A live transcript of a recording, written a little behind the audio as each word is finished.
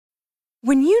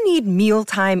When you need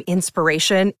mealtime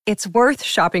inspiration, it's worth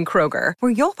shopping Kroger,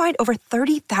 where you'll find over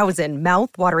 30,000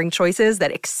 mouth-watering choices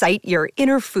that excite your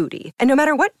inner foodie. And no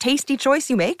matter what tasty choice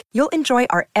you make, you'll enjoy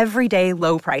our everyday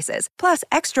low prices, plus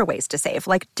extra ways to save,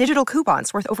 like digital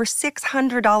coupons worth over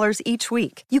 $600 each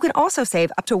week. You can also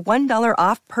save up to $1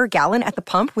 off per gallon at the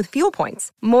pump with fuel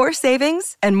points. More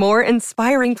savings and more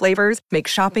inspiring flavors make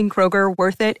shopping Kroger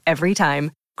worth it every time.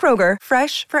 Kroger,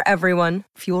 fresh for everyone.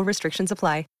 Fuel restrictions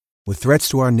apply. With threats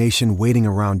to our nation waiting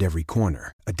around every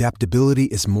corner, adaptability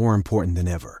is more important than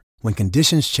ever. When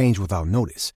conditions change without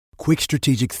notice, quick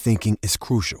strategic thinking is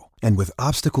crucial. And with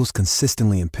obstacles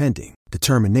consistently impending,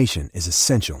 determination is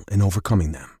essential in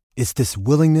overcoming them. It's this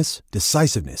willingness,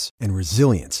 decisiveness, and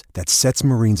resilience that sets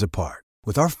Marines apart.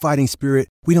 With our fighting spirit,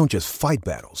 we don't just fight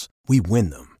battles, we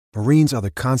win them. Marines are the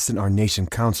constant our nation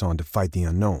counts on to fight the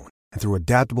unknown. And through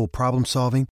adaptable problem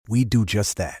solving, we do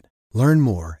just that. Learn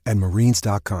more at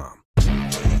marines.com.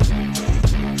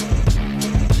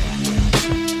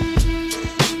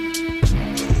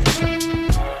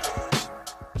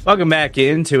 Welcome back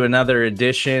into another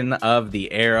edition of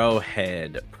the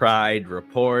Arrowhead Pride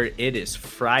Report. It is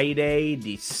Friday,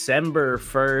 December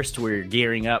 1st. We're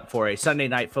gearing up for a Sunday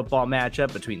night football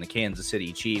matchup between the Kansas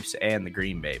City Chiefs and the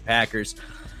Green Bay Packers.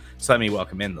 So let me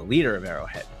welcome in the leader of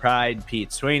Arrowhead Pride,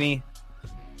 Pete Sweeney.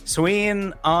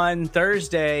 Sween, on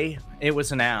Thursday, it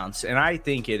was announced, and I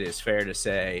think it is fair to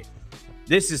say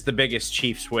this is the biggest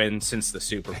Chiefs win since the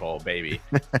Super Bowl, baby.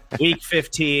 Week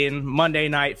 15, Monday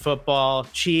Night Football,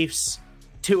 Chiefs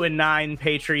 2-9,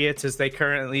 Patriots as they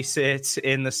currently sit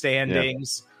in the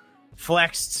standings. Yep.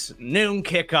 Flexed noon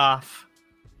kickoff,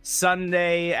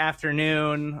 Sunday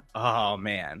afternoon. Oh,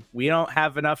 man, we don't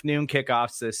have enough noon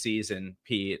kickoffs this season,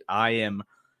 Pete. I am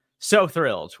so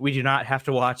thrilled we do not have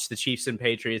to watch the Chiefs and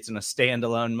Patriots in a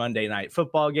standalone Monday Night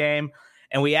Football game.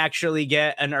 And we actually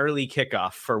get an early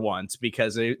kickoff for once,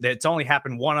 because it's only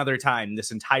happened one other time this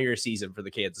entire season for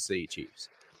the Kansas City Chiefs.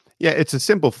 Yeah, it's a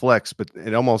simple flex, but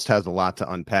it almost has a lot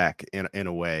to unpack in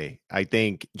a way. I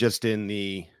think just in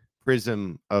the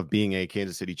prism of being a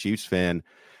Kansas City Chiefs fan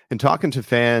and talking to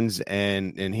fans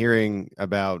and hearing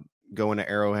about going to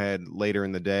Arrowhead later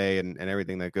in the day and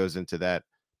everything that goes into that,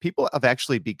 people have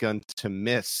actually begun to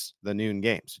miss the noon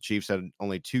games. The Chiefs had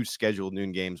only 2 scheduled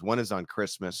noon games. One is on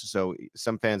Christmas. So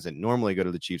some fans that normally go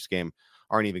to the Chiefs game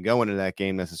aren't even going to that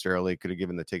game necessarily, could have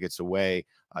given the tickets away.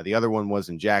 The other one was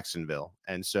in Jacksonville.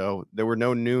 And so there were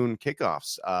no noon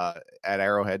kickoffs at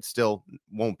Arrowhead. Still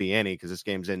won't be any because this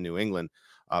game's in New England.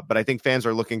 But I think fans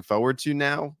are looking forward to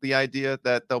now the idea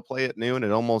that they'll play at noon. It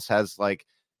almost has like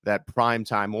that prime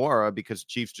time aura because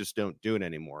Chiefs just don't do it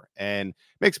anymore, and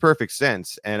makes perfect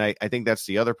sense. And I think that's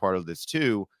the other part of this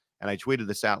too. And I tweeted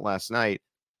this out last night.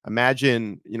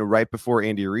 Imagine, right before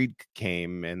Andy Reid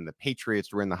came and the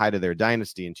Patriots were in the height of their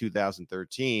dynasty in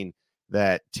 2013,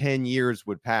 that 10 years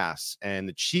would pass and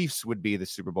the Chiefs would be the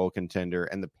Super Bowl contender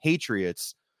and the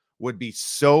Patriots would be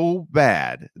so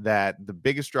bad that the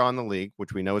biggest draw in the league,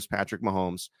 which we know is Patrick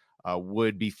Mahomes,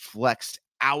 would be flexed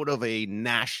out of a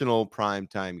national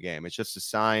primetime game. It's just a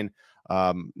sign,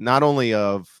 not only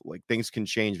of like things can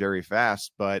change very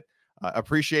fast, but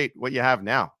appreciate what you have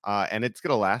now. And it's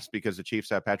going to last because the Chiefs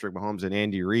have Patrick Mahomes and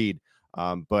Andy Reid.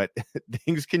 But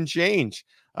things can change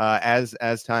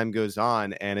as time goes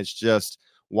on. And it's just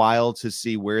wild to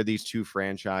see where these two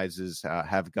franchises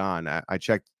have gone. I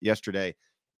checked yesterday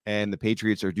and the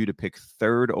Patriots are due to pick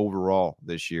 3rd overall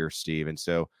this year, Steve. And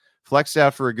so flexed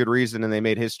out for a good reason, and they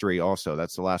made history also.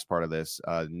 That's the last part of this.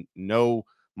 No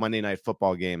Monday Night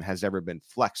Football game has ever been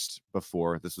flexed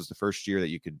before. This was the first year that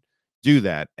you could do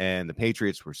that, and the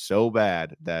Patriots were so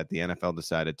bad that the NFL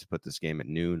decided to put this game at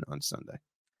noon on Sunday.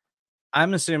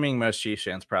 I'm assuming most Chiefs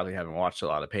fans probably haven't watched a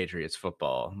lot of Patriots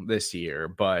football this year,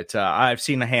 but I've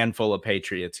seen a handful of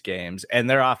Patriots games, and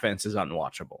their offense is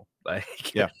unwatchable.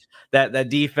 Like, yeah, that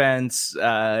defense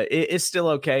is still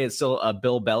okay. It's still a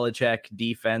Bill Belichick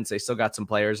defense. They still got some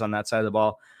players on that side of the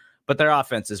ball, but their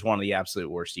offense is one of the absolute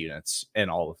worst units in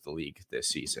all of the league this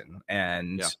season.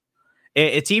 And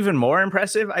it's even more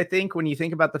impressive, I think, when you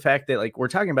think about the fact that, like, we're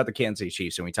talking about the Kansas City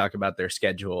Chiefs and we talk about their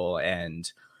schedule and,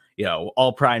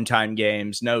 all primetime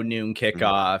games, no noon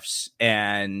kickoffs.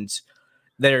 And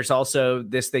there's also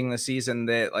this thing this season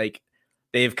that, like,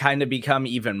 they've kind of become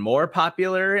even more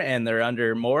popular and they're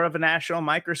under more of a national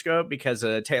microscope because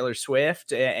of Taylor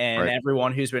Swift and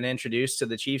everyone who's been introduced to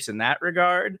the Chiefs in that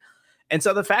regard. And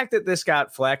so the fact that this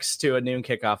got flexed to a noon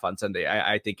kickoff on Sunday,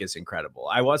 I think is incredible.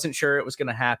 I wasn't sure it was going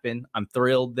to happen. I'm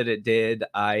thrilled that it did.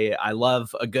 I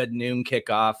love a good noon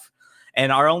kickoff.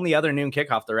 And our only other noon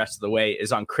kickoff the rest of the way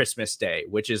is on Christmas Day,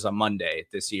 which is a Monday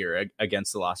this year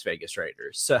against the Las Vegas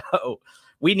Raiders. So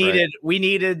we needed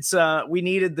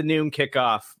the noon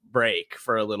kickoff break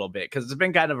for a little bit because it's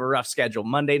been kind of a rough schedule.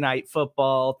 Monday Night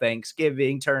Football,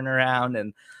 Thanksgiving turnaround,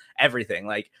 and everything.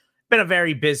 Like, been a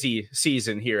very busy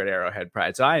season here at Arrowhead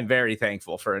Pride. So I am very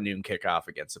thankful for a noon kickoff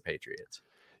against the Patriots.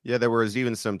 Yeah, there was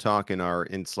even some talk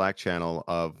in Slack channel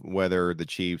of whether the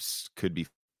Chiefs could be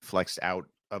flexed out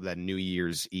of that New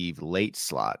Year's Eve late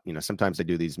slot. Sometimes they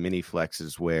do these mini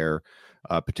flexes where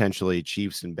potentially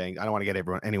Chiefs and Bengals. I don't want to get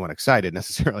anyone excited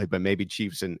necessarily, but maybe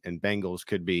Chiefs and Bengals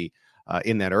could be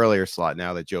in that earlier slot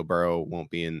now that Joe Burrow won't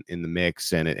be in the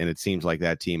mix, and it seems like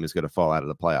that team is going to fall out of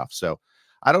the playoffs. So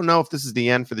I don't know if this is the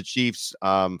end for the Chiefs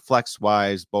flex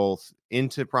wise, both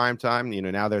into prime time.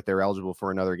 Now that they're eligible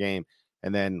for another game,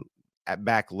 and then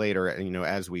back later,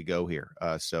 as we go here.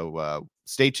 So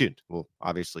stay tuned. We'll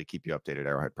obviously keep you updated at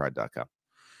arrowheadpride.com.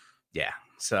 Yeah.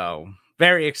 So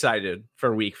very excited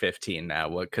for week 15 now.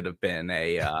 What could have been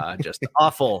a just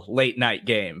awful late night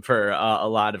game for a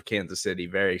lot of Kansas City.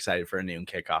 Very excited for a noon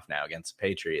kickoff now against the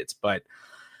Patriots. But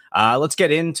let's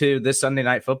get into this Sunday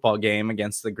night football game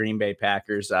against the Green Bay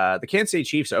Packers. The Kansas City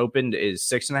Chiefs opened as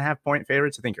 6.5 point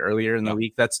favorites, I think, earlier in the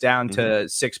week. That's down to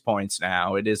 6 points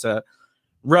now. It is a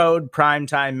road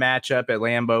primetime matchup at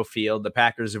Lambeau Field. The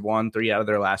Packers have won 3 out of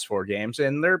their last 4 games,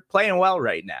 and they're playing well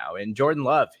right now. And Jordan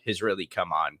Love has really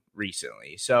come on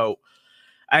recently. So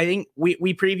I think we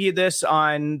previewed this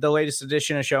on the latest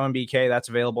edition of Show and BK. That's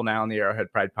available now on the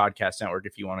Arrowhead Pride Podcast Network.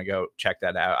 If you want to go check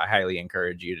that out, I highly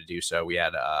encourage you to do so. We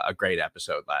had a great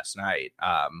episode last night.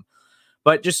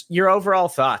 But just your overall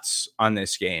thoughts on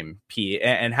this game, Pete,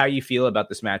 and how you feel about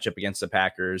this matchup against the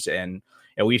Packers. And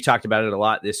we've talked about it a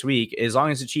lot this week. As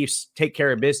long as the Chiefs take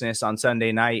care of business on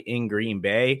Sunday night in Green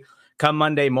Bay, come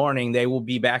Monday morning, they will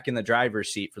be back in the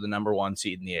driver's seat for the number 1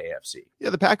 seed in the AFC.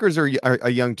 Yeah, the Packers are a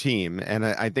young team, and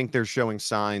I think they're showing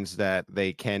signs that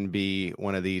they can be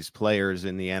one of these players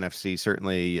in the NFC,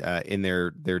 certainly in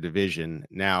their division.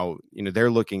 Now,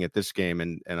 they're looking at this game,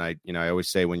 and I always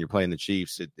say when you're playing the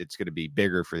Chiefs, it's going to be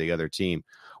bigger for the other team,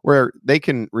 where they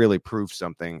can really prove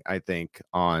something, I think,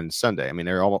 on Sunday. I mean,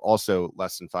 they're also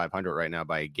less than 500 right now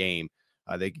by a game.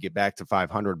 They could get back to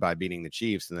 500 by beating the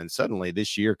Chiefs, and then suddenly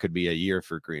this year could be a year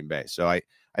for Green Bay. So I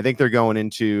think they're going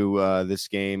into this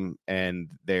game, and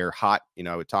they're hot.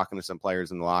 Talking to some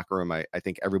players in the locker room, I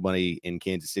think everybody in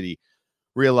Kansas City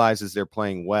realizes they're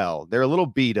playing well. They're a little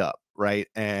beat up, right?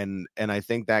 And I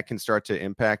think that can start to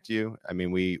impact you. I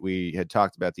mean, we had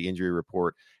talked about the injury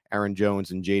report. Aaron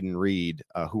Jones and Jaden Reed,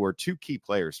 who are 2 key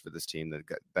players for this team.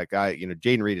 That guy,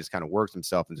 Jaden Reed has kind of worked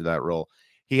himself into that role.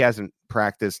 He hasn't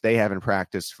practiced. They haven't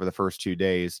practiced for the first 2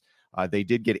 days. They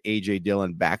did get A.J.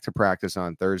 Dillon back to practice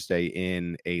on Thursday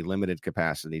in a limited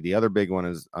capacity. The other big one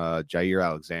is Jair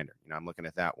Alexander. I'm looking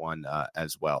at that one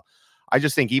as well. I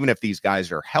just think even if these guys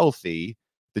are healthy,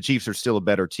 the Chiefs are still a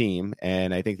better team,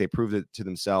 and I think they proved it to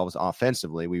themselves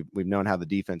offensively. We've known how the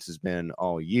defense has been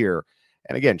all year.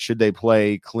 And again, should they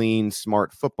play clean,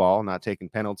 smart football, not taking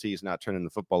penalties, not turning the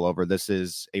football over, this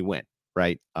is a win,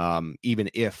 right? Even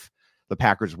if the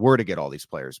Packers were to get all these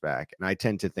players back. And I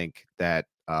tend to think that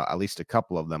at least a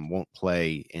couple of them won't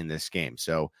play in this game.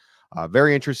 So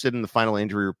very interested in the final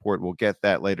injury report. We'll get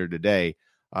that later today.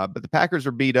 But the Packers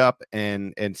are beat up,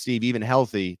 and Steve, even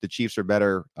healthy, the Chiefs are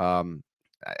better,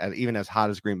 even as hot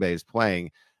as Green Bay is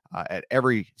playing, at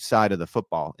every side of the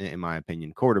football, in my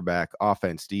opinion, quarterback,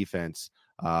 offense, defense.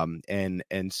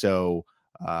 And so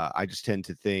I just tend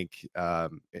to think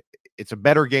it's a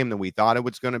better game than we thought it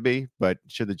was going to be, but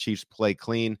should the Chiefs play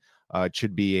clean, it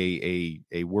should be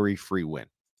a worry-free win.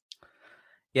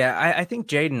 Yeah, I think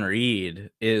Jaden Reed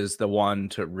is the one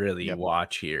to really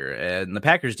watch here. And the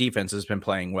Packers defense has been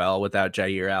playing well without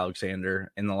Jair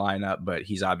Alexander in the lineup, but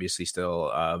he's obviously still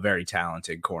a very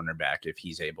talented cornerback. If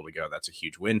he's able to go, that's a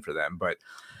huge win for them. But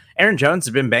Aaron Jones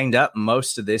has been banged up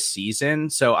most of this season,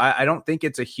 so I don't think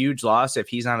it's a huge loss if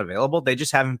he's not available. They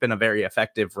just haven't been a very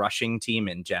effective rushing team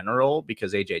in general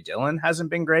because A.J. Dillon hasn't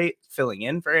been great filling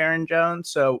in for Aaron Jones.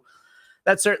 So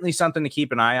that's certainly something to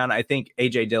keep an eye on. I think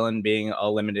A.J. Dillon being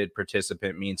a limited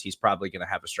participant means he's probably going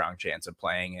to have a strong chance of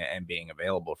playing and being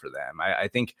available for them. I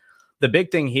think the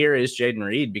big thing here is Jaden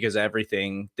Reed because of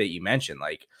everything that you mentioned.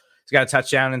 Like, he's got a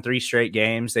touchdown in 3 straight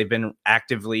games. They've been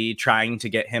actively trying to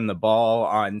get him the ball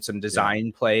on some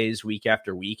design plays week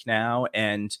after week now.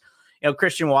 And,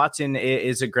 Christian Watson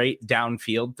is a great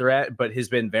downfield threat, but has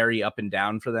been very up and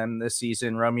down for them this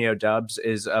season. Romeo Doubs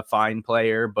is a fine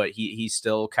player, but he's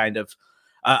still kind of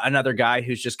another guy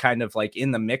who's just kind of like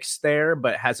in the mix there,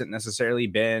 but hasn't necessarily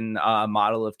been a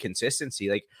model of consistency.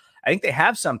 Like, I think they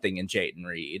have something in Jayden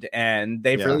Reed, and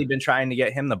they've Yeah. really been trying to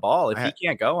get him the ball. If I he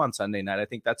can't go on Sunday night, I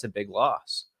think that's a big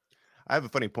loss. I have a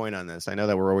funny point on this. I know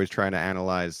that we're always trying to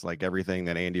analyze like everything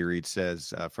that Andy Reid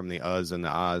says from the uhs and the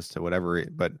ahs to whatever.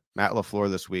 But Matt LaFleur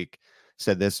this week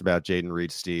said this about Jayden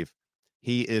Reed, Steve.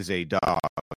 He is a dog.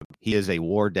 He is a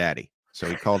war daddy. So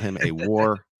he called him a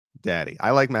war daddy.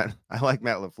 I like Matt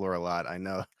LaFleur a lot. I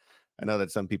know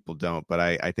that some people don't, but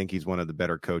I think he's one of the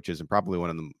better coaches and probably one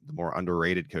of the more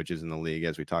underrated coaches in the league,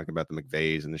 as we talked about the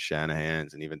McVays and the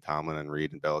Shanahans and even Tomlin and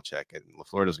Reed and Belichick. And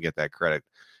LaFleur doesn't get that credit.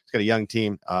 He's got a young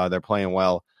team. They're playing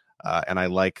well. And I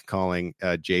like calling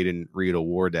Jayden Reed a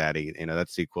war daddy.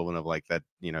 That's the equivalent of like that,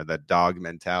 that dog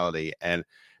mentality. And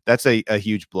that's a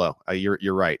huge blow.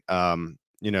 You're right.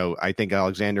 I think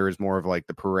Alexander is more of like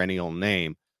the perennial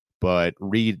name, but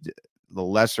Reed, the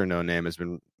lesser known name, has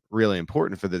been really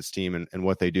important for this team and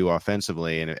what they do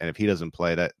offensively. And if he doesn't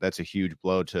play, that's a huge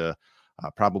blow to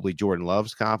probably Jordan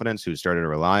Love's confidence, who started to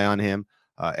rely on him,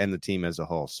 and the team as a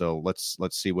whole. So let's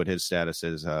see what his status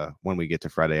is when we get to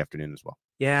Friday afternoon as well.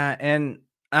 Yeah, and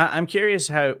I'm curious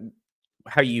how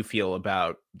you feel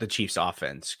about the Chiefs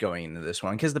offense going into this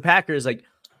one, because the Packers, like,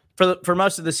 for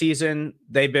most of the season,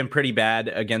 they've been pretty bad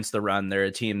against the run. They're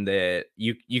a team that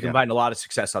you can find a lot of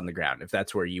success on the ground if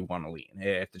that's where you want to lean.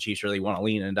 If the Chiefs really want to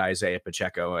lean into Isaiah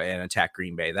Pacheco and attack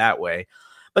Green Bay that way.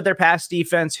 But their pass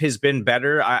defense has been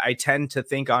better. I tend to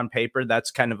think on paper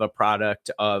that's kind of a product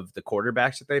of the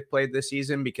quarterbacks that they've played this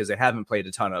season, because they haven't played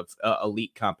a ton of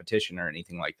elite competition or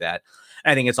anything like that.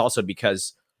 And I think it's also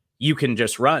because you can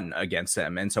just run against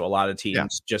them. And so a lot of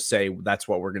teams just say, that's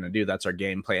what we're going to do. That's our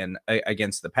game plan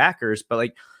against the Packers. But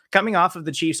like, coming off of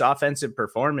the Chiefs offensive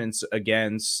performance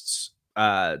against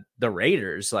the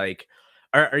Raiders, like,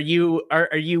 are you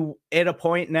at a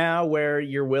point now where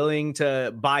you're willing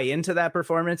to buy into that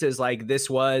performance? Is like, this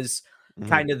was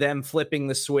kind of them flipping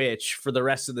the switch for the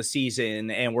rest of the season,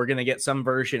 and we're going to get some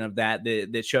version of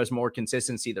that shows more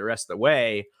consistency the rest of the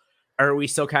way? Or are we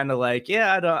still kind of like,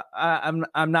 I'm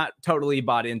not totally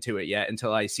bought into it yet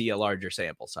until I see a larger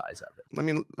sample size of it? I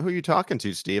mean, who are you talking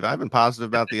to, Steve? I've been positive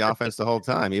about the offense the whole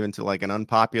time, even to like an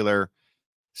unpopular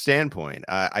standpoint.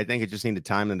 I think it just needed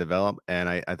time to develop. And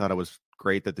I thought it was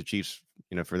great that the Chiefs,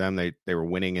 for them, they were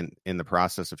winning in the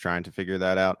process of trying to figure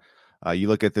that out. You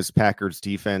look at this Packers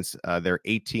defense, they're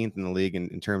 18th in the league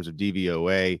in terms of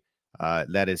DVOA.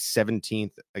 That is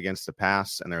 17th against the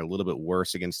pass, and they're a little bit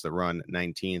worse against the run,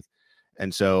 19th.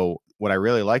 And so what I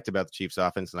really liked about the Chiefs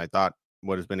offense, and I thought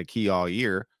what has been a key all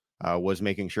year, was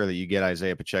making sure that you get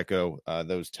Isaiah Pacheco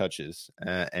those touches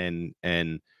and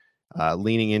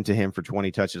leaning into him for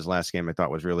 20 touches last game. I thought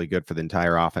was really good for the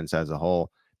entire offense as a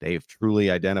whole. They've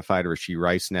truly identified Rashee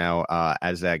Rice now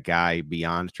as that guy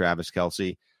beyond Travis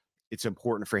Kelce. It's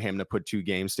important for him to put two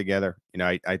games together.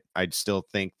 I'd still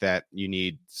think that you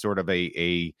need sort of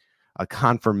a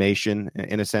confirmation,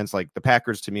 in a sense. Like, the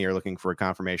Packers to me are looking for a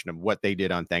confirmation of what they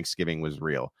did on Thanksgiving was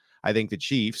real. I think the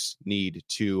Chiefs need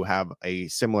to have a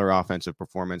similar offensive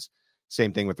performance.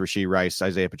 Same thing with Rashee Rice,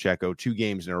 Isaiah Pacheco, 2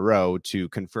 games in a row to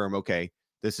confirm, okay,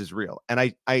 this is real. And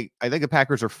I think the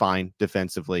Packers are fine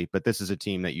defensively, but this is a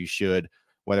team that you should,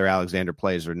 whether Alexander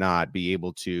plays or not, be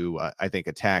able to, I think,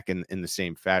 attack in the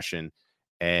same fashion.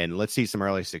 And let's see some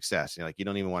early success. You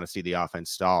don't even want to see the offense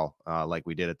stall like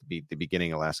we did at the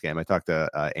beginning of last game. I talked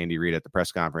to Andy Reid at the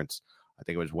press conference, I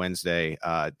think it was Wednesday,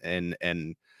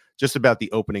 and just about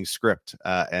the opening script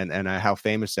and how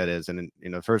famous that is. And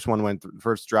the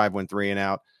first drive went 3 and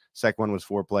out. Second one was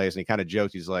 4 plays, and he kind of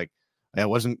joked. He's like, it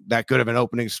wasn't that good of an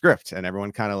opening script, and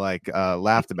everyone kind of like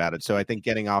laughed about it. So I think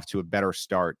getting off to a better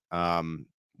start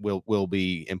will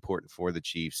be important for the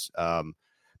Chiefs.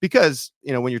 Because,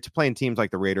 when you're playing teams like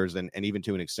the Raiders and even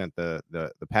to an extent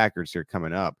the Packers here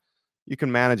coming up, you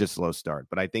can manage a slow start.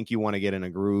 But I think you want to get in a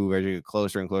groove as you get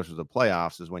closer and closer to the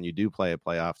playoffs, is when you do play a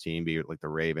playoff team, be it like the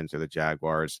Ravens or the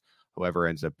Jaguars, whoever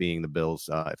ends up being the Bills,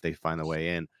 if they find the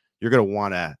way in, you're going to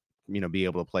want to, be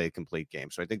able to play a complete game.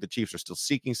 So I think the Chiefs are still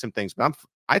seeking some things, but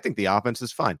I think the offense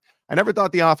is fine. I never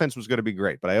thought the offense was going to be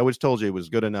great, but I always told you it was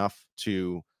good enough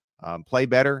to play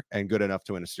better and good enough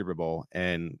to win a Super Bowl.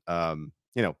 And,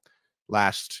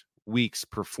 last week's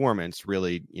performance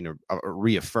really,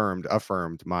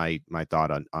 affirmed my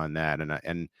thought on that.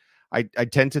 And I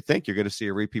tend to think you're going to see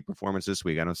a repeat performance this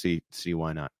week. I don't see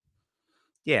why not.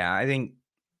 Yeah, I think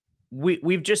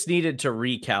we've just needed to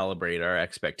recalibrate our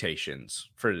expectations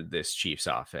for this Chiefs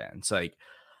offense. Like,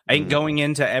 I think going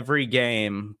into every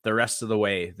game the rest of the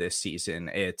way this season,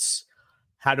 it's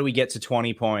how do we get to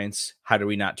 20 points? How do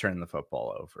we not turn the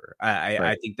football over?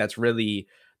 I think that's really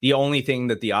the only thing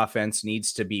that the offense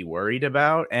needs to be worried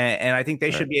about. And I think they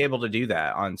should be able to do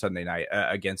that on Sunday night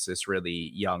against this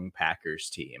really young Packers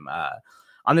team.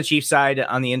 On the Chiefs side,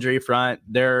 on the injury front,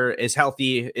 they're as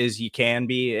healthy as you can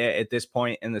be at this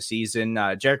point in the season.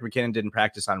 Jerick McKinnon didn't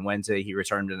practice on Wednesday. He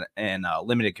returned in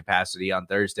limited capacity on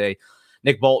Thursday.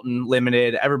 Nick Bolton,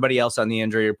 limited. Everybody else on the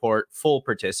injury report, full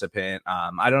participant.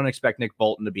 I don't expect Nick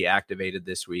Bolton to be activated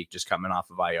this week, just coming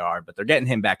off of IR, but they're getting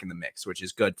him back in the mix, which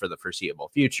is good for the foreseeable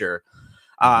future.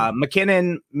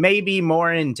 McKinnon may be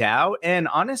more in doubt. And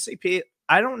honestly, Pete,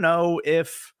 I don't know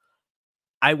if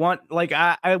I want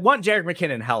Jerick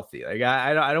McKinnon healthy. Like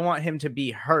I don't want him to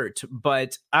be hurt,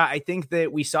 but I think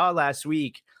that we saw last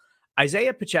week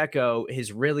Isaiah Pacheco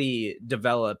has really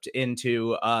developed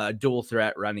into a dual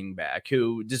threat running back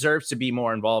who deserves to be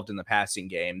more involved in the passing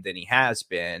game than he has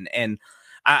been. And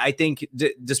I think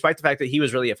despite the fact that he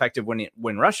was really effective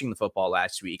when rushing the football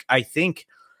last week, I think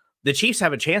the Chiefs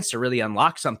have a chance to really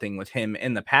unlock something with him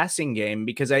in the passing game,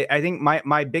 because I think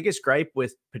my biggest gripe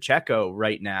with Pacheco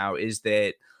right now is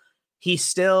that he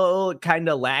still kind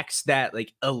of lacks that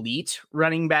like elite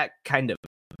running back kind of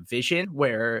vision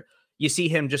where you see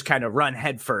him just kind of run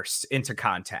headfirst into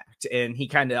contact, and he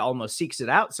kind of almost seeks it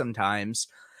out sometimes.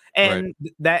 And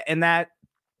that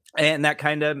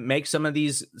kind of makes some of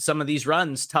these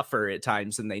runs tougher at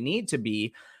times than they need to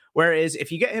be. Whereas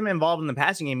if you get him involved in the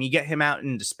passing game, you get him out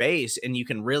into space and you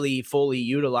can really fully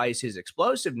utilize his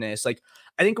explosiveness. Like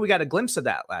I think we got a glimpse of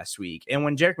that last week. And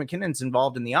when Jerick McKinnon's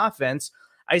involved in the offense,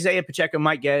 Isaiah Pacheco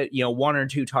might get, 1 or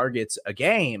 2 targets a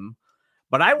game.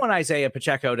 But I want Isaiah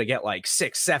Pacheco to get like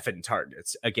 6-7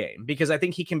 targets a game, because I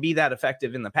think he can be that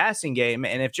effective in the passing game.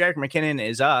 And if Jerick McKinnon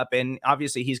is up, and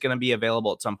obviously he's going to be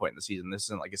available at some point in the season, this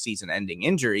isn't like a season-ending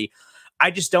injury.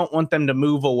 I just don't want them to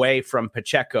move away from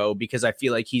Pacheco, because I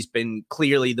feel like he's been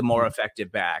clearly the more effective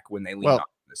back when they lean on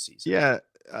this season. Yeah,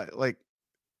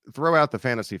 throw out the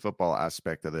fantasy football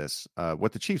aspect of this.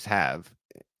 What the Chiefs have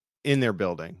in their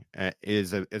building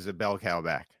is a bell cow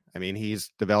back. I mean, he's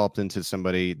developed into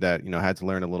somebody that, had to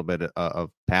learn a little bit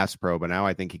of pass pro, but now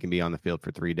I think he can be on the field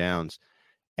for 3 downs.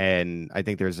 And I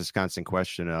think there's this constant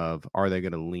question of, are they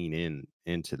going to lean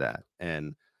into that?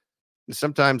 And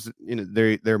sometimes,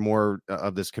 they're more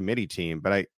of this committee team,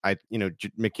 but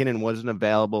McKinnon wasn't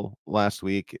available last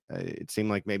week. It seemed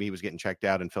like maybe he was getting checked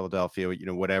out in Philadelphia,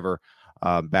 whatever,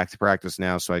 back to practice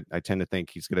now. So I tend to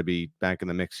think he's going to be back in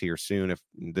the mix here soon. If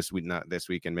this week, not this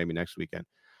weekend, maybe next weekend.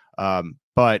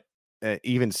 But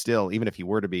even still, even if he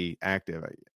were to be active,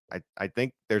 I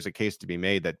think there's a case to be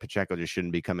made that Pacheco just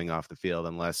shouldn't be coming off the field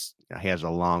unless he has a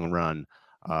long run,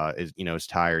 is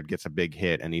tired, gets a big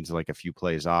hit, and needs like a few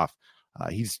plays off.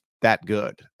 He's that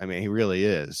good. I mean, he really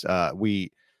is. I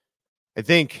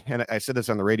think, and I said this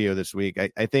on the radio this week,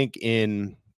 I think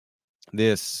in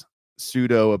this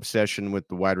pseudo obsession with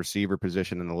the wide receiver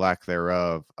position and the lack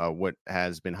thereof, what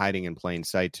has been hiding in plain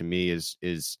sight to me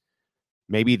is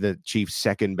maybe the Chiefs'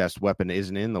 second best weapon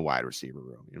isn't in the wide receiver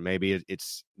room. Maybe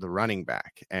it's the running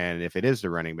back. And if it is the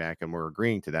running back, and we're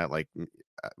agreeing to that, like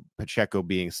Pacheco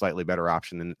being a slightly better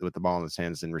option with the ball in his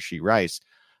hands than Rashee Rice,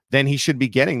 then he should be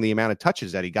getting the amount of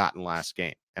touches that he got in last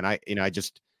game. And I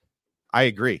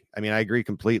agree. I mean, I agree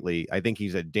completely. I think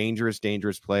he's a dangerous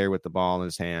player with the ball in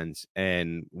his hands.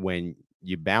 And when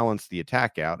you balance the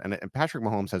attack out, and Patrick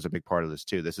Mahomes has a big part of this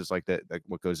too. This is like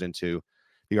what goes into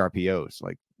the RPOs.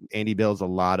 Like Andy builds a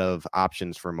lot of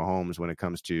options for Mahomes when it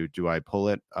comes to, do I pull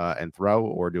it and throw,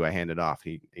 or do I hand it off?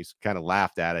 He's kind of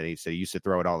laughed at it. He said he used to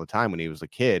throw it all the time when he was a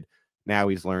kid. Now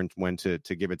he's learned when to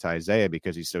give it to Isaiah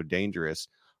because he's so dangerous.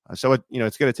 So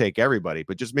it's going to take everybody,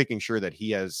 but just making sure that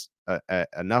he has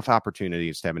enough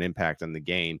opportunities to have an impact on the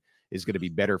game is going to be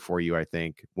better for you, I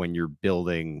think, when you're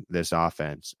building this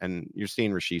offense. And you're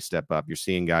seeing Rashee step up. You're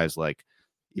seeing guys like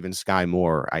even Sky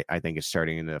Moore, I think, is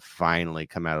starting to finally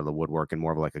come out of the woodwork in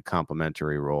more of like a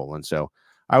complementary role. And so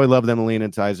I would love them to lean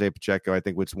into Isaiah Pacheco. I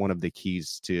think it's one of the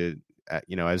keys to,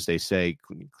 as they say,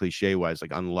 cliche wise,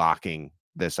 like unlocking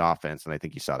this offense. And I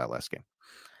think you saw that last game.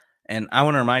 And I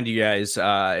want to remind you guys,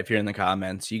 if you're in the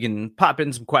comments, you can pop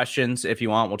in some questions if you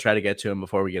want. We'll try to get to them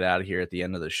before we get out of here at the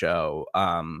end of the show.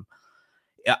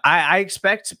 I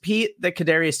expect, Pete, that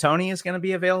Kadarius Toney is going to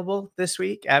be available this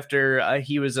week after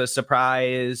he was a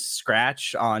surprise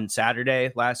scratch on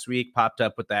Saturday last week, popped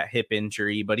up with that hip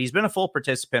injury, but he's been a full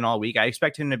participant all week. I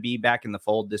expect him to be back in the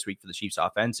fold this week for the Chiefs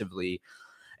offensively.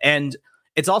 And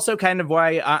it's also kind of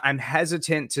why I'm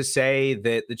hesitant to say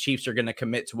that the Chiefs are going to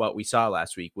commit to what we saw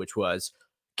last week, which was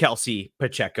Kelsey,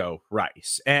 Pacheco,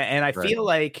 Rice. And I feel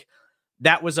like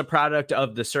that was a product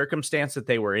of the circumstance that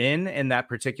they were in that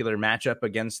particular matchup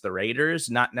against the Raiders,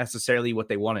 not necessarily what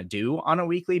they want to do on a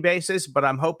weekly basis. But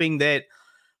I'm hoping that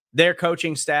their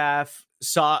coaching staff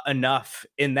saw enough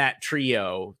in that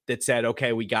trio that said,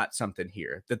 okay, we got something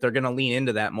here, that they're going to lean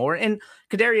into that more. And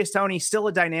Kadarius Toney, still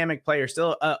a dynamic player,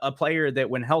 still a player that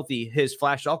when healthy has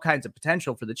flashed all kinds of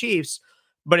potential for the Chiefs,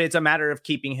 but it's a matter of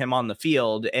keeping him on the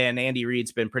field. And Andy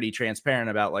Reid's been pretty transparent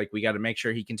about, like, we got to make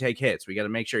sure he can take hits. We got to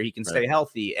make sure he can stay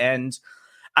healthy. And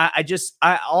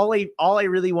all I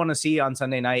really want to see on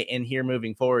Sunday night and here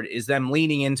moving forward is them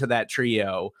leaning into that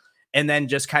trio and then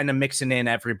just kind of mixing in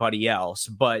everybody else.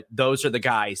 But those are the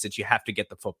guys that you have to get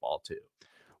the football to.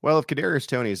 Well, if Kadarius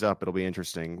Toney is up, it'll be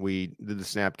interesting. We did the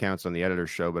snap counts on the editor's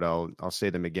show, but I'll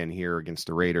say them again here against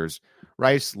the Raiders.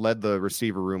 Rice led the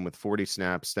receiver room with 40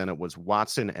 snaps. Then it was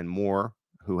Watson and Moore,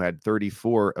 who had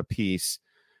 34 apiece.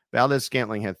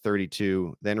 Valdez-Scantling had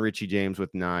 32. Then Richie James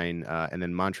with 9. And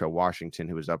then Montrell Washington,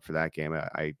 who was up for that game.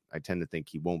 I tend to think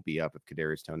he won't be up if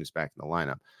Kadarius Toney's back in the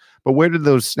lineup. But where did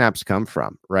those snaps come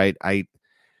from, right?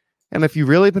 And if you've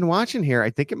really been watching here,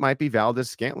 I think it might be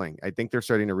Valdez-Scantling. I think they're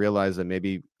starting to realize that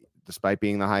maybe, despite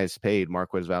being the highest paid,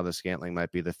 Marquez Valdez-Scantling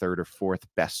might be the third or fourth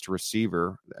best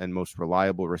receiver and most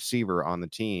reliable receiver on the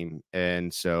team.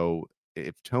 And so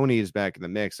if Toney is back in the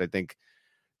mix, I think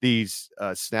these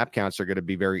snap counts are going to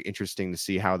be very interesting to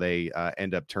see how they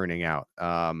end up turning out.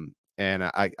 And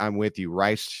I'm with you.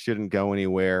 Rice shouldn't go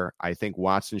anywhere. I think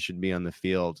Watson should be on the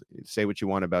field. Say what you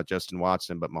want about Justin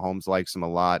Watson, but Mahomes likes him a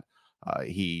lot.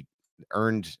 He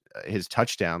earned his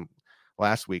touchdown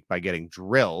last week by getting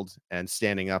drilled and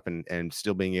standing up and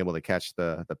still being able to catch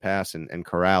the pass and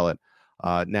corral it.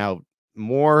 Now,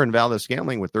 Moore and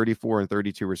Valdez-Scantling with 34 and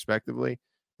 32 respectively,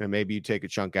 and maybe you take a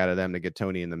chunk out of them to get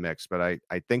Toney in the mix. But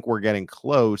I think we're getting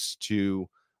close to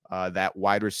that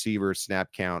wide receiver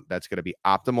snap count that's going to be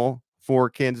optimal for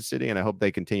Kansas City, and I hope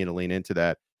they continue to lean into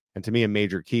that. And to me, a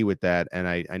major key with that, and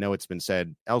I know it's been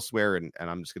said elsewhere, and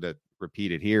I'm just going to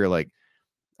repeat it here, like,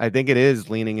 I think it is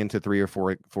leaning into 3 or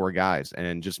 4 guys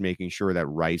and just making sure that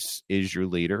Rice is your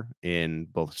leader in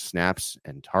both snaps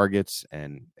and targets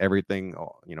and everything,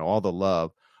 all the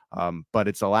love. But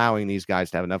it's allowing these guys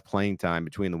to have enough playing time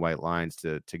between the white lines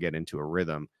to get into a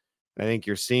rhythm. And I think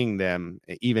you're seeing them,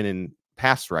 even in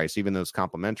past Rice, even those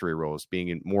complementary roles,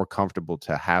 being more comfortable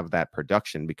to have that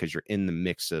production because you're in the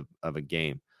mix of a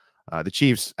game. The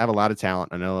Chiefs have a lot of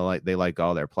talent. I know they like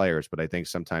all their players, but I think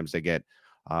sometimes they get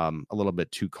a little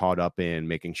bit too caught up in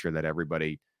making sure that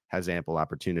everybody has ample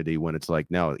opportunity when it's like,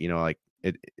 no,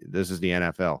 this is the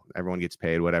NFL. Everyone gets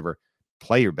paid, whatever.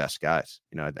 Play your best guys,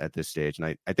 at this stage.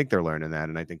 And I think they're learning that.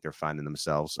 And I think they're finding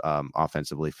themselves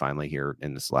offensively finally here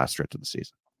in this last stretch of the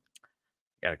season.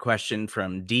 Got a question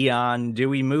from Dion. Do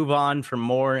we move on from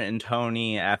Moore and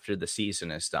Toney after the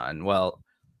season is done? Well,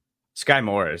 Sky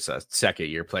Moore is a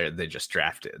second-year player they just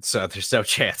drafted, so there's no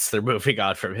chance they're moving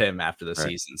on from him after the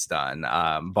season's done,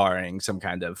 barring some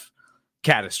kind of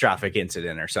catastrophic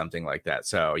incident or something like that.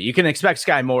 So you can expect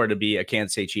Sky Moore to be a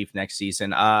Kansas City Chief next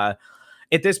season.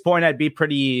 At this point, I'd be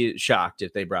pretty shocked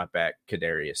if they brought back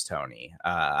Kadarius Toney.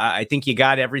 I think you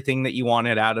got everything that you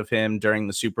wanted out of him during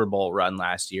the Super Bowl run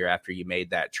last year after you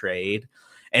made that trade.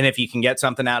 And if you can get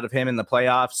something out of him in the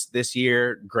playoffs this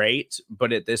year, great.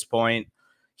 But at this point,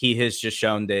 he has just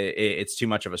shown that it's too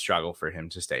much of a struggle for him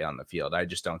to stay on the field. I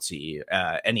just don't see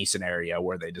any scenario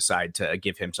where they decide to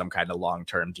give him some kind of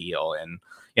long-term deal. And,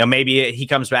 maybe he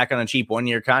comes back on a cheap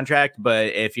 1-year contract, but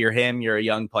if you're him, you're a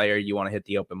young player, you want to hit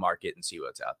the open market and see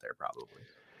what's out there probably.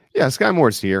 Yeah, Sky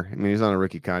Moore's here. I mean, he's on a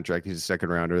rookie contract. He's a second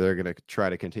rounder. They're going to try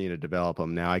to continue to develop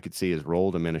him. Now I could see his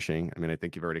role diminishing. I mean, I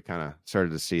think you've already kind of started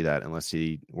to see that unless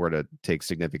he were to take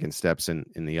significant steps in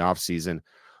the offseason.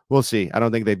 We'll see. I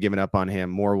don't think they've given up on him.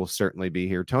 Moore will certainly be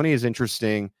here. Toney is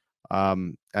interesting.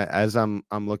 As I'm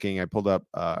looking, I pulled up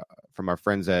from our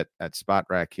friends at Spot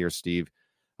Rack here, Steve.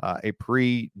 A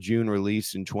pre-June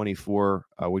release in 24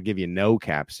 would give you no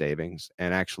cap savings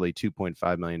and actually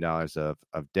 $2.5 million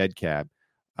of dead cap.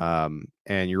 And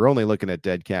you're only looking at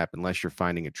dead cap unless you're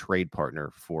finding a trade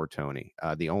partner for Toney.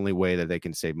 The only way that they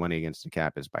can save money against the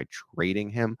cap is by trading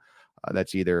him.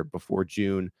 That's either before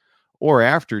June or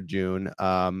after June.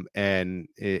 I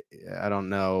don't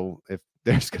know if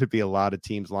there's going to be a lot of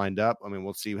teams lined up. I mean,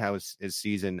 we'll see how his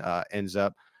season ends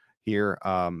up here.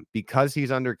 Because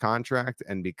he's under contract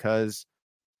and because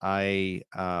I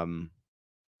don't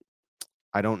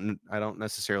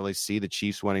necessarily see the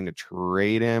Chiefs wanting to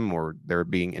trade him or there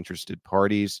being interested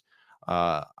parties.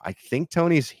 I think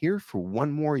Toney's here for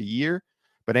one more year,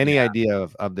 But any idea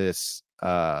of this,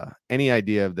 any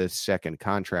idea of this second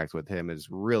contract with him is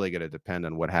really going to depend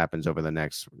on what happens over the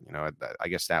next, I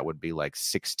guess that would be like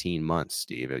 16 months,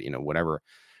 Steve, whatever.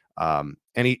 I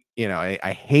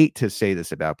hate to say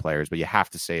this about players, but you have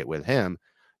to say it with him.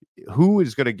 Who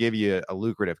is going to give you a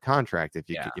lucrative contract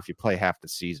if you play half the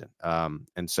season?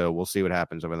 And so we'll see what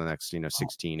happens over the next,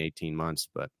 16, 18 months,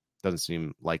 but doesn't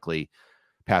seem likely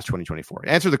past 2024. To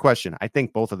answer the question, I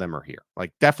think both of them are here.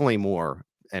 Like definitely more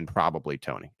and probably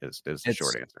Tony is the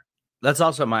short answer. That's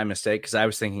also my mistake because I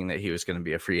was thinking that he was going to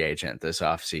be a free agent this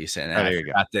offseason. And I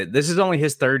forgot that this is only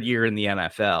his third year in the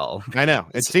NFL. I know.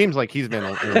 It seems like he's been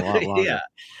a lot longer. Yeah.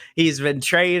 He's been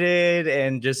traded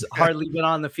and just hardly been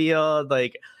on the field.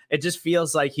 Like it just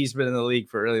feels like he's been in the league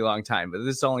for a really long time, but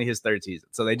this is only his third season.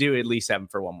 So they do at least have him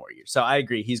for one more year. So I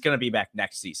agree. He's going to be back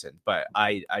next season, but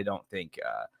I don't think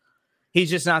he's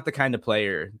just not the kind of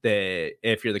player that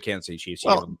if you're the Kansas City Chiefs, you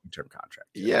have a long-term contract.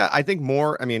 Yeah, I think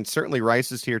more. I mean, certainly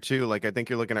Rice is here too. Like I think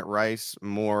you're looking at Rice,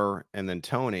 Moore, and then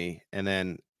Tony, and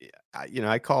then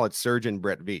I call it Surgeon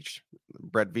Brett Veach.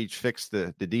 Brett Veach fixed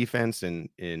the defense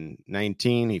in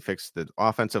 19. He fixed the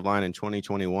offensive line in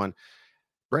 2021.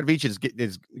 Brett Veach is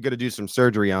going to do some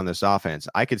surgery on this offense.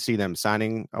 I could see them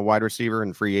signing a wide receiver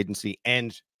in free agency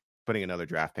and putting another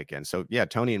draft pick in. So yeah,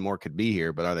 Tony and Moore could be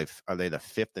here, but are they the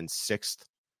fifth and sixth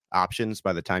options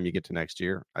by the time you get to next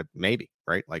year? Maybe,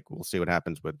 right? Like we'll see what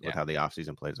happens with how the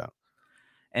offseason plays out.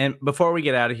 And before we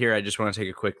get out of here, I just want to take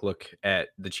a quick look at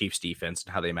the Chiefs defense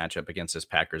and how they match up against this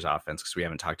Packers offense, because we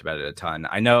haven't talked about it a ton.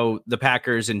 I know the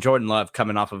Packers and Jordan Love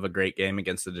coming off of a great game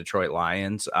against the Detroit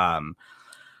Lions.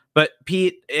 But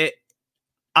Pete,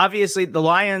 obviously the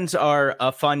Lions are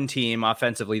a fun team.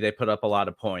 Offensively, they put up a lot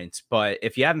of points, but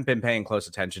if you haven't been paying close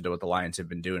attention to what the Lions have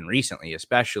been doing recently,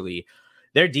 especially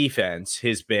their defense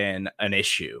has been an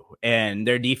issue, and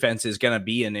their defense is going to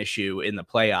be an issue in the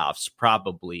playoffs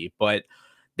probably, but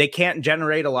they can't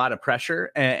generate a lot of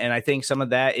pressure. And I think some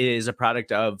of that is a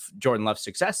product of Jordan Love's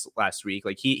success last week.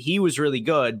 Like he was really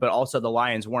good, but also the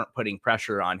Lions weren't putting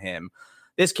pressure on him.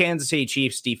 This Kansas City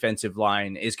Chiefs defensive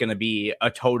line is going to be a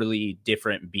totally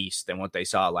different beast than what they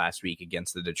saw last week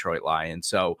against the Detroit Lions.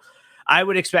 So I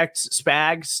would expect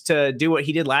Spags to do what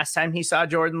he did last time he saw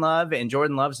Jordan Love, and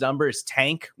Jordan Love's numbers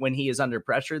tank when he is under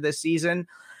pressure this season.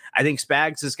 I think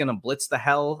Spags is going to blitz the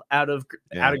hell out of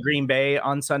Green Bay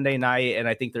on Sunday night, and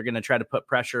I think they're going to try to put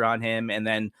pressure on him, and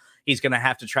then he's going to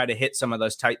have to try to hit some of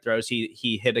those tight throws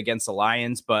he hit against the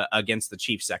Lions, but against the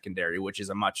Chiefs secondary, which is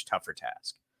a much tougher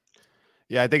task.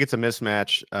 Yeah, I think it's a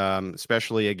mismatch,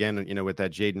 especially, again, with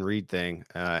that Jaden Reed thing.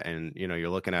 And, you're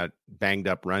looking at banged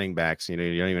up running backs. You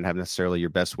don't even have necessarily your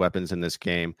best weapons in this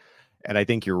game. And I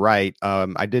think you're right.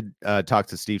 I did talk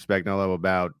to Steve Spagnuolo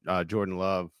about Jordan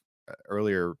Love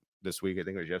earlier this week. I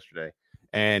think it was yesterday.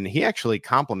 And he actually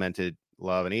complimented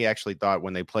Love. And he actually thought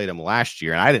when they played him last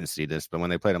year, and I didn't see this, but when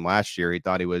they played him last year, he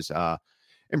thought he was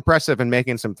impressive in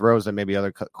making some throws that maybe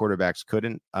other quarterbacks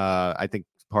couldn't. I think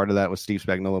part of that was Steve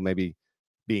Spagnuolo maybe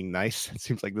being nice. It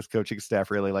seems like this coaching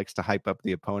staff really likes to hype up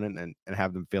the opponent and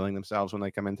have them feeling themselves when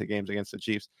they come into games against the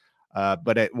Chiefs.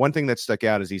 But one thing that stuck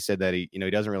out is he said that he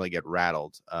doesn't really get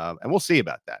rattled. And we'll see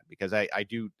about that, because I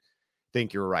do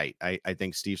think you're right. I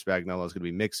think Steve Spagnuolo is going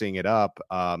to be mixing it up.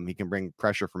 He can bring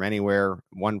pressure from anywhere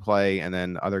one play, and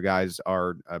then other guys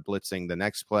are blitzing the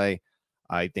next play.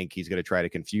 I think he's going to try to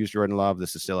confuse Jordan Love.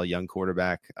 This is still a young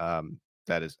quarterback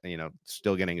that is,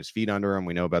 still getting his feet under him.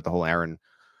 We know about the whole Aaron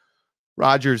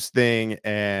Rodgers thing,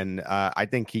 and I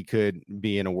think he could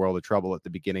be in a world of trouble at the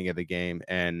beginning of the game.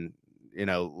 And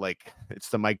like it's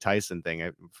the Mike Tyson thing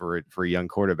for a young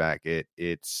quarterback.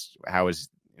 It's how is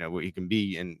he can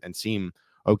be and seem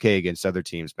okay against other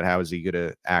teams, but how is he going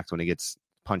to act when he gets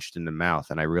punched in the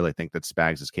mouth? And I really think that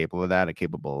Spags is capable of that and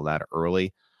capable of that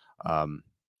early. On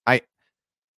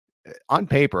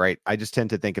paper, I just tend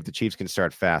to think if the Chiefs can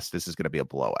start fast, this is going to be a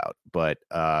blowout. But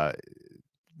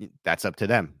that's up to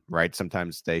them, right?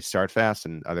 Sometimes they start fast,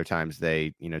 and other times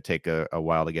they, take a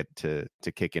while to get to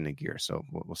kick into gear. So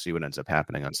we'll see what ends up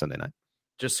happening on Sunday night.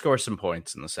 Just score some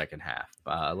points in the second half.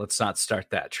 Let's not start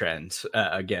that trend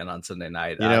again on Sunday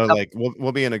night.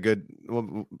 We'll be in a good.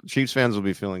 Chiefs fans will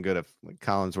be feeling good if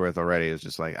Collinsworth already is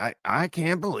just like, I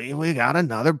can't believe we got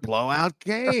another blowout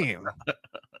game.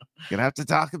 Gonna have to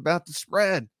talk about the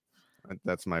spread.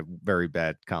 That's my very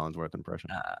bad Collinsworth impression.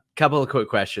 Couple of quick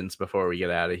questions before we get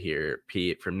out of here,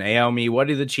 Pete. From Naomi, what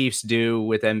do the Chiefs do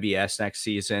with MVS next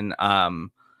season?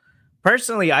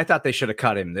 Personally, I thought they should have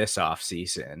cut him this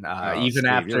offseason, even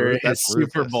after his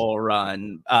Super Bowl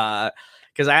run.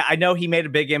 Because I know he made a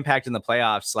big impact in the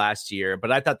playoffs last year,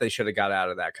 but I thought they should have got out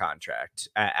of that contract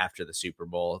after the Super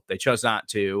Bowl. They chose not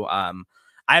to.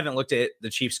 I haven't looked at the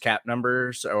Chiefs cap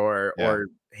numbers or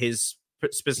his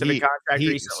specific contract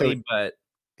recently, but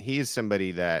he is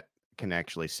somebody that can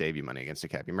actually save you money against the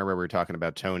cap. You remember we were talking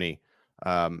about Tony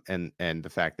and the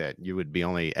fact that you would be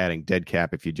only adding dead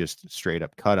cap if you just straight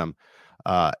up cut him.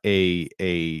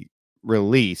 A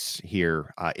release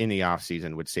here in the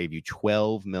offseason would save you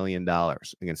 $12 million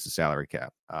against the salary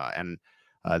cap. And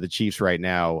the Chiefs right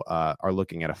now are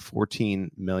looking at a $14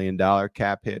 million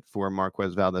cap hit for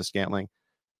Marquez Valdes-Scantling.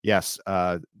 Yes,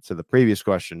 to the previous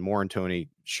question, Moore and Tony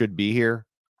should be here.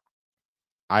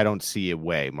 I don't see a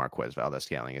way Marquez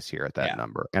Valdes-Scantling is here at that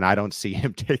number, and I don't see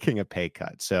him taking a pay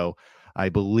cut. So I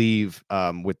believe I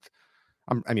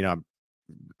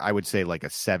would say like a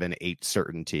 7-8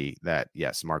 certainty that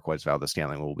yes, Marquez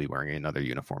Valdes-Scantling will be wearing another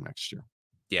uniform next year.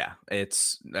 Yeah,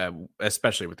 it's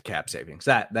especially with the cap savings.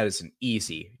 That is an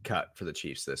easy cut for the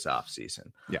Chiefs this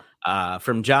offseason. Yeah.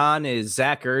 From John, is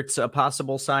Zach Ertz a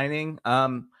possible signing?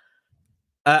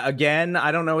 Again,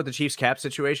 I don't know what the Chiefs cap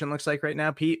situation looks like right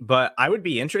now, Pete, but I would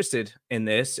be interested in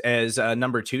this as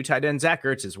number 2 tight end. Zach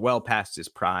Ertz is well past his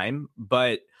prime,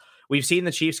 but we've seen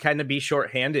the Chiefs kind of be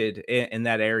shorthanded in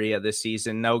that area this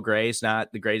season. No, Gray's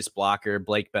not the greatest blocker.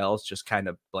 Blake Bell's just kind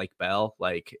of Blake Bell.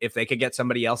 Like, if they could get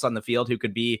somebody else on the field who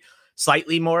could be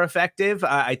slightly more effective,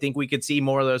 I think we could see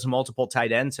more of those multiple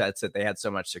tight end sets that they had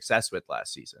so much success with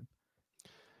last season.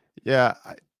 Yeah,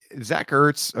 Zach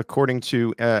Ertz, according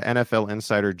to NFL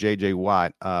insider J.J.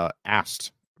 Watt,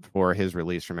 asked for his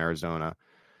release from Arizona.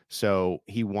 So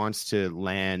he wants to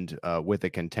land with a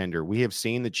contender. We have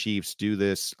seen the Chiefs do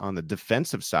this on the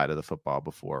defensive side of the football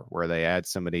before, where they add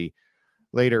somebody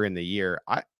later in the year.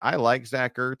 I like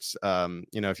Zach Ertz.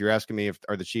 If you're asking me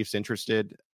are the Chiefs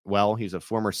interested, well, he's a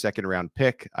former second-round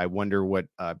pick. I wonder what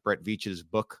Brett Veach's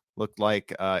book looked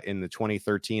like in the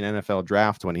 2013 NFL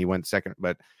draft when he went second.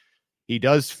 But he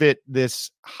does fit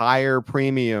this higher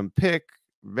premium pick,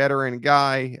 veteran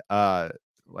guy.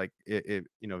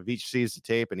 Veach sees the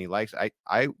tape and he likes.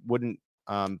 I wouldn't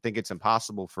think it's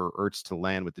impossible for Ertz to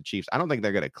land with the Chiefs. I don't think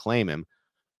they're going to claim him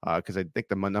because I think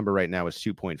the number right now is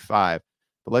 2.5. But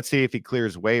let's see if he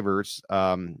clears waivers.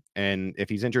 And if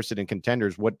he's interested in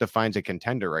contenders, what defines a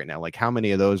contender right now? Like, how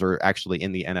many of those are actually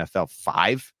in the NFL?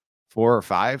 4 or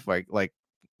 5?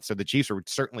 So the Chiefs are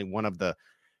certainly one of the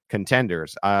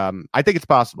contenders. I think it's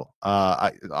possible.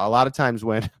 A lot of times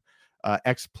when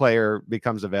X player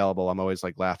becomes available, I'm always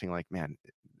like laughing, like, man,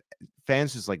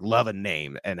 fans just like love a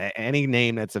name, and any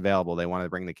name that's available, they want to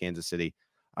bring to Kansas City.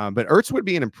 But Ertz would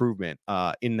be an improvement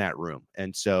in that room.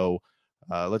 And so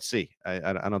let's see.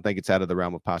 I don't think it's out of the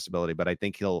realm of possibility, but I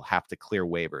think he'll have to clear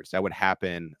waivers. That would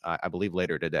happen, I believe,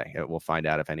 later today. We'll find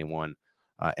out if anyone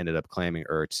ended up claiming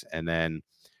Ertz. And then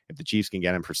if the Chiefs can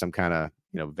get him for some kind of,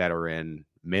 veteran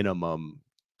minimum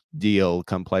deal,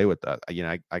 come play with that.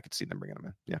 I could see them bringing him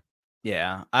in. Yeah.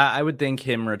 Yeah, I would think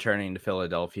him returning to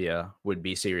Philadelphia would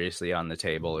be seriously on the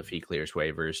table if he clears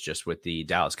waivers, just with the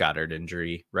Dallas Goedert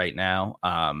injury right now.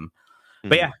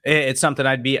 But yeah, it's something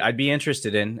I'd be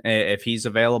interested in if he's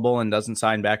available and doesn't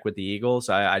sign back with the Eagles.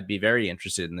 I'd be very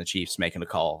interested in the Chiefs making a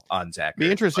call on Zach. Be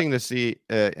interesting to see,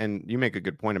 and you make a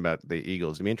good point about the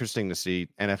Eagles. It'd be interesting to see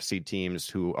NFC teams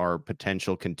who are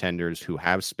potential contenders who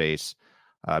have space,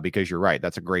 because you're right.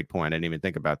 That's a great point. I didn't even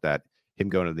think about that. Him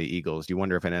going to the Eagles. Do you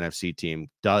wonder if an NFC team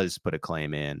does put a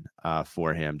claim in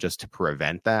for him just to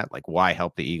prevent that? Like, why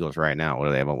help the Eagles right now? What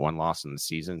do they have, a 1 loss in the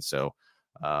season? So,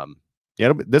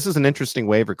 this is an interesting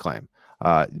waiver claim.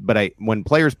 But when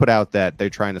players put out that they're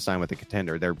trying to sign with a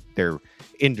contender, they're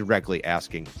indirectly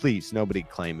asking, please, nobody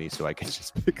claim me so I can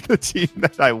just pick the team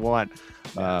that I want.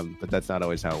 But that's not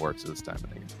always how it works at this time of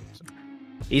the year. So.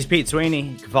 He's Pete Sweeney.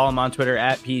 You can follow him on Twitter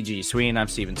at PG Sween. I'm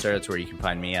Steven Sir. That's where you can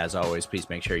find me. As always, please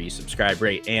make sure you subscribe,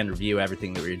 rate, and review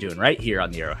everything that we're doing right here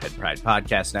on the Arrowhead Pride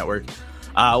Podcast Network.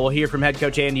 We'll hear from head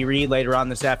coach Andy Reid later on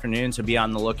this afternoon, so be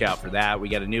on the lookout for that. We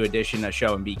got a new edition of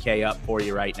Show and BK up for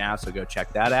you right now, so go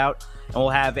check that out. And we'll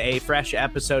have a fresh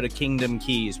episode of Kingdom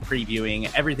Keys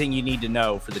previewing everything you need to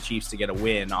know for the Chiefs to get a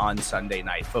win on Sunday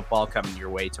Night Football coming your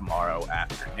way tomorrow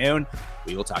afternoon.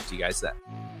 We will talk to you guys then.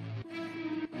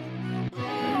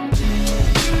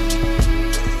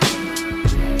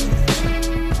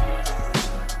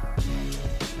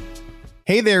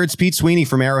 Hey there, it's Pete Sweeney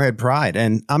from Arrowhead Pride,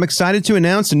 and I'm excited to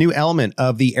announce a new element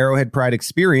of the Arrowhead Pride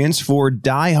experience for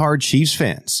die-hard Chiefs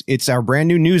fans. It's our brand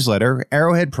new newsletter,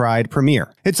 Arrowhead Pride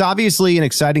Premiere. It's obviously an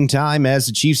exciting time as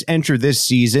the Chiefs enter this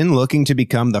season looking to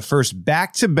become the first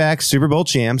back-to-back Super Bowl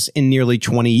champs in nearly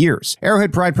 20 years.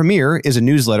 Arrowhead Pride Premiere is a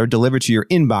newsletter delivered to your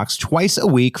inbox twice a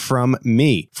week from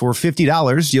me. For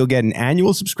 $50, you'll get an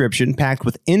annual subscription packed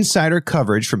with insider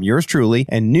coverage from yours truly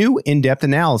and new in-depth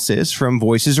analysis from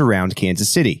voices around Kansas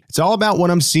Kansas City. It's all about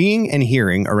what I'm seeing and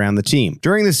hearing around the team.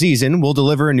 During the season, we'll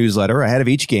deliver a newsletter ahead of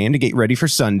each game to get ready for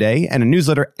Sunday, and a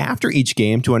newsletter after each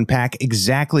game to unpack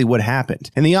exactly what happened.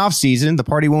 In the offseason, the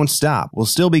party won't stop. We'll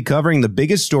still be covering the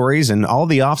biggest stories, and all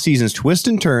the offseason's twists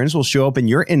and turns will show up in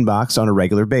your inbox on a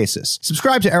regular basis.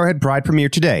 Subscribe to Arrowhead Pride Premier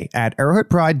today at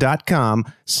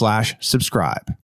arrowheadpride.com/subscribe.